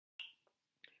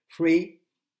3,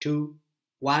 2,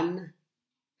 1.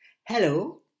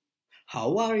 Hello,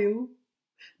 how are you?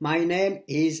 My name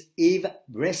is Yves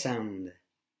Bressand.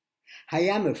 I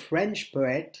am a French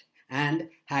poet and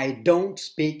I don't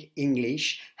speak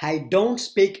English. I don't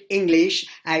speak English.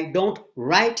 I don't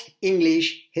write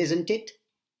English, isn't it?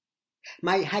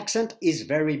 My accent is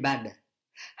very bad.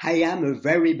 I am a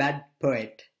very bad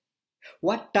poet.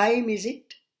 What time is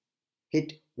it?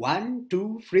 It 1,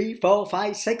 2, 3, 4,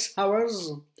 5, 6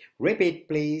 hours. Repeat,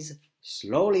 please.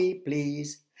 Slowly,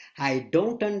 please. I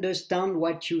don't understand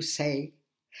what you say.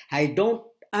 I don't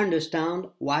understand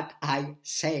what I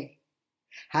say.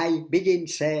 I begin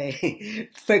say,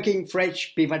 fucking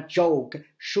French pivot joke,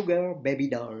 sugar baby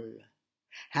doll.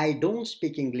 I don't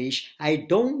speak English. I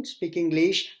don't speak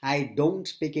English. I don't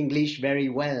speak English very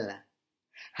well.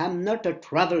 I'm not a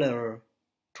traveler.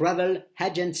 Travel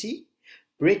agency?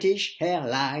 British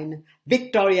Airline,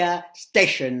 Victoria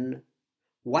Station.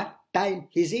 What time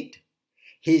is it?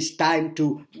 It's time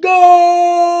to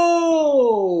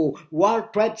go!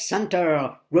 World Trade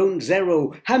Center, Ground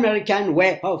Zero, American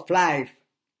way of life.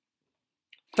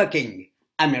 Fucking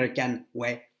American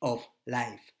way of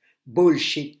life.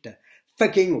 Bullshit.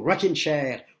 Fucking rocking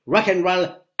chair, rock and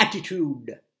roll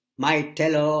attitude. My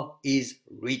tailor is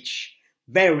rich,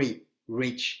 very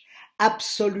rich,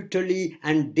 absolutely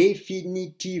and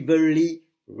definitively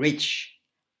rich.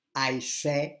 I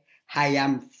say I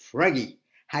am froggy.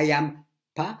 I am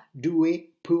pas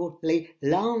doué pour les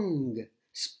langues.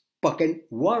 Spoken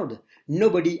word.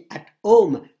 Nobody at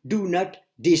home. Do not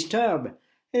disturb.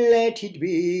 Let it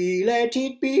be, let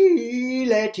it be,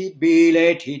 let it be,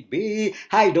 let it be.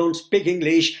 I don't speak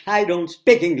English, I don't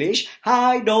speak English,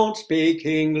 I don't speak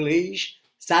English.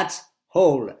 That's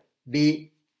all. The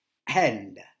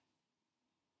end.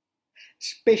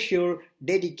 Special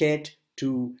dedicate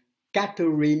to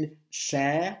Catherine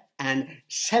Sayre and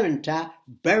Samantha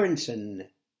Berenson.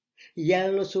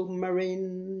 Yellow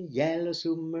submarine,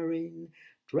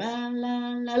 tra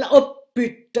la la la. Oh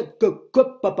putain,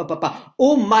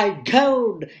 oh my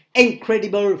God,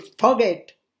 incredible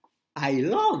forget. I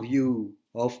love you,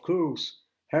 of course,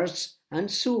 heart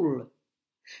and soul.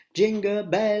 Jingle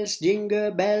bells,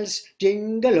 jingle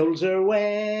all the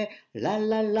way. La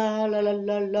la la la la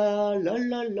la la la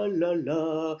la la la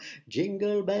la.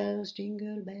 Jingle bells,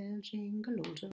 jingle all the way.